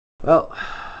Well,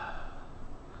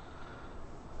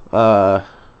 my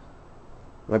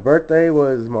birthday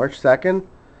was March 2nd,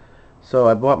 so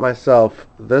I bought myself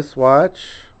this watch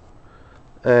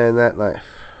and that knife.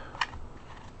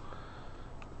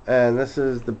 And this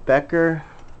is the Becker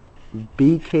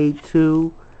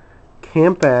BK2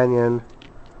 CAMPANION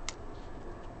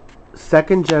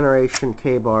second generation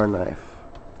K-bar knife.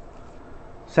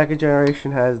 Second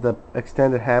generation has the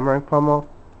extended hammering pommel,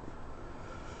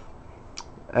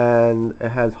 and it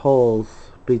has holes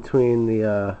between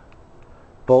the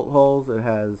bolt holes. It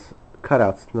has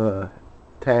cutouts in the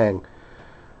tang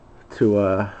to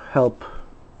help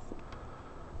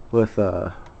with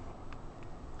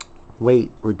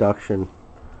weight reduction.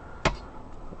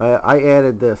 I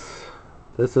added this.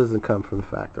 This doesn't come from the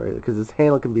factory because this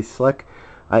handle can be slick.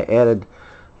 I added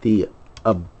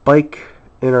a bike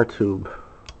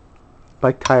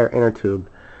tire inner tube,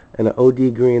 and an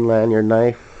OD green lanyard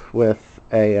knife with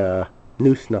a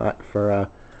noose knot for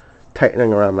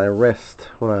tightening around my wrist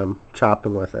when I'm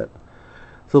chopping with it.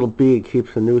 This little bead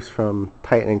keeps the noose from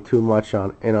tightening too much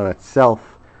on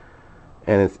itself,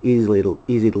 and it's easy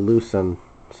to loosen,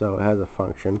 so it has a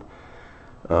function.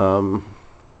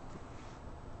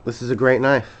 This is a great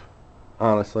knife,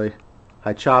 honestly.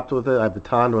 I chopped with it, I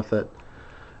batoned with it.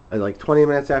 Like 20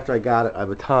 minutes after I got it, I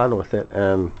batoned with it,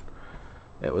 and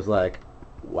it was like,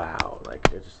 wow,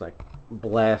 like it just like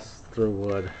blasts through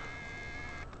wood.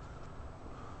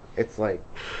 It's like,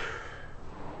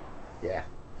 yeah.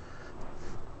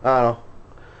 I don't know.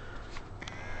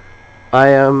 I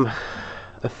am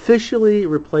officially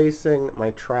replacing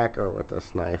my tracker with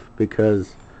this knife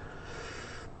because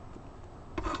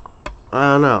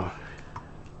I don't know.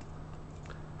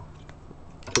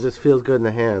 It just feels good in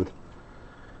the hand.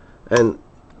 And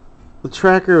the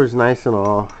tracker is nice and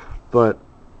all, but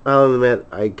I'll admit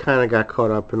I kind of got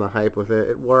caught up in the hype with it.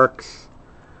 It works,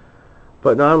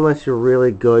 but not unless you're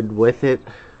really good with it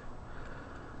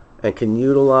and can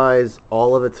utilize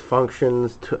all of its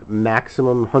functions to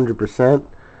maximum 100%,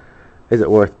 is it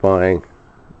worth buying.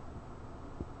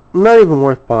 Not even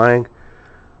worth buying.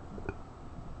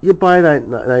 You buy that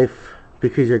knife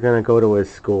because you're going to go to a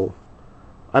school.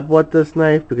 I bought this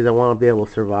knife because I want to be able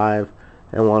to survive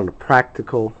and want a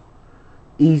practical,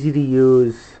 easy to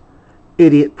use,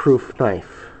 idiot-proof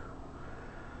knife.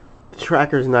 The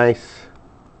tracker's nice.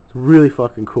 It's really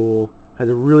fucking cool. Has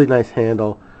a really nice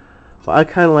handle. But I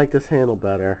kind of like this handle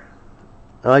better.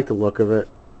 I like the look of it.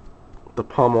 The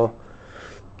pommel.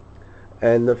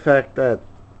 And the fact that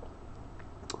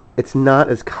it's not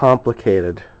as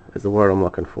complicated is the word I'm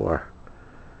looking for.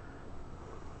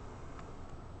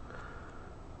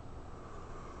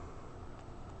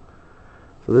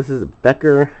 So this is a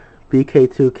Becker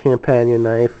BK2 CAMPANION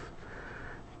knife,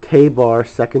 K-bar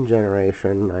second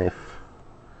generation knife,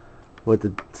 with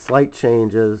the slight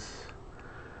changes.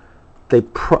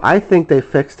 I think they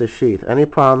fixed the sheath. Any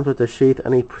problems with the sheath,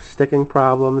 any sticking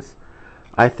problems,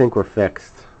 I think were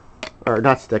fixed. Or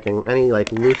not sticking, any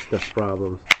like looseness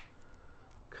problems.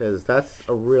 Because that's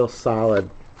a real solid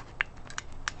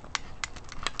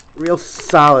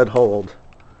hold.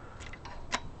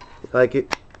 Like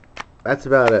it. That's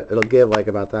about it. It'll give like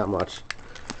about that much.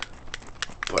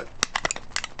 But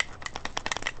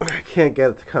I can't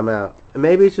get it to come out. And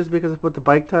maybe it's just because I put the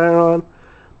bike tire on.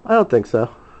 I don't think so.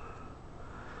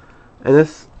 And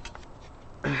this,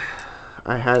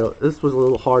 this was a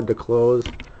little hard to close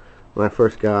when I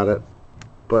first got it.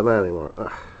 But not anymore.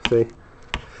 See?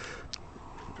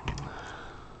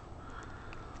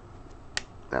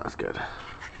 That was good.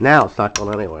 Now it's not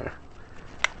going anywhere.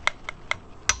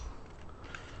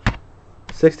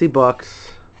 60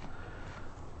 bucks,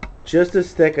 just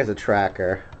as thick as a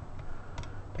tracker,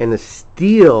 and the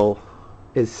steel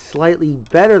is slightly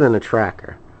better than a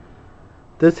tracker.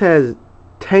 This has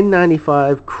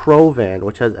 1095 Chrovan,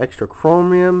 which has extra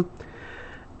chromium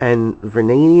and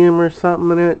vanadium or something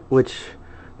in it, which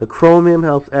the chromium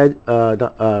helps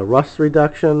rust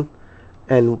reduction,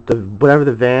 and whatever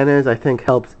the van is, I think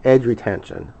helps edge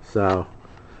retention. So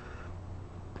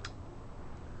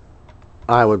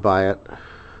I would buy it.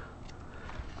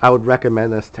 I would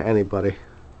recommend this to anybody.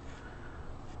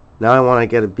 Now I want to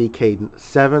get a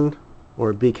BK7 or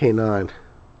a BK9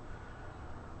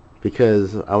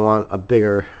 because I want a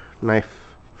bigger knife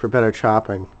for better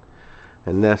chopping,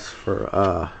 and this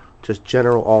for just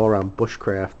general all-around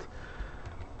bushcraft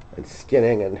and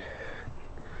skinning. And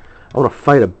I want to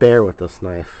fight a bear with this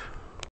knife.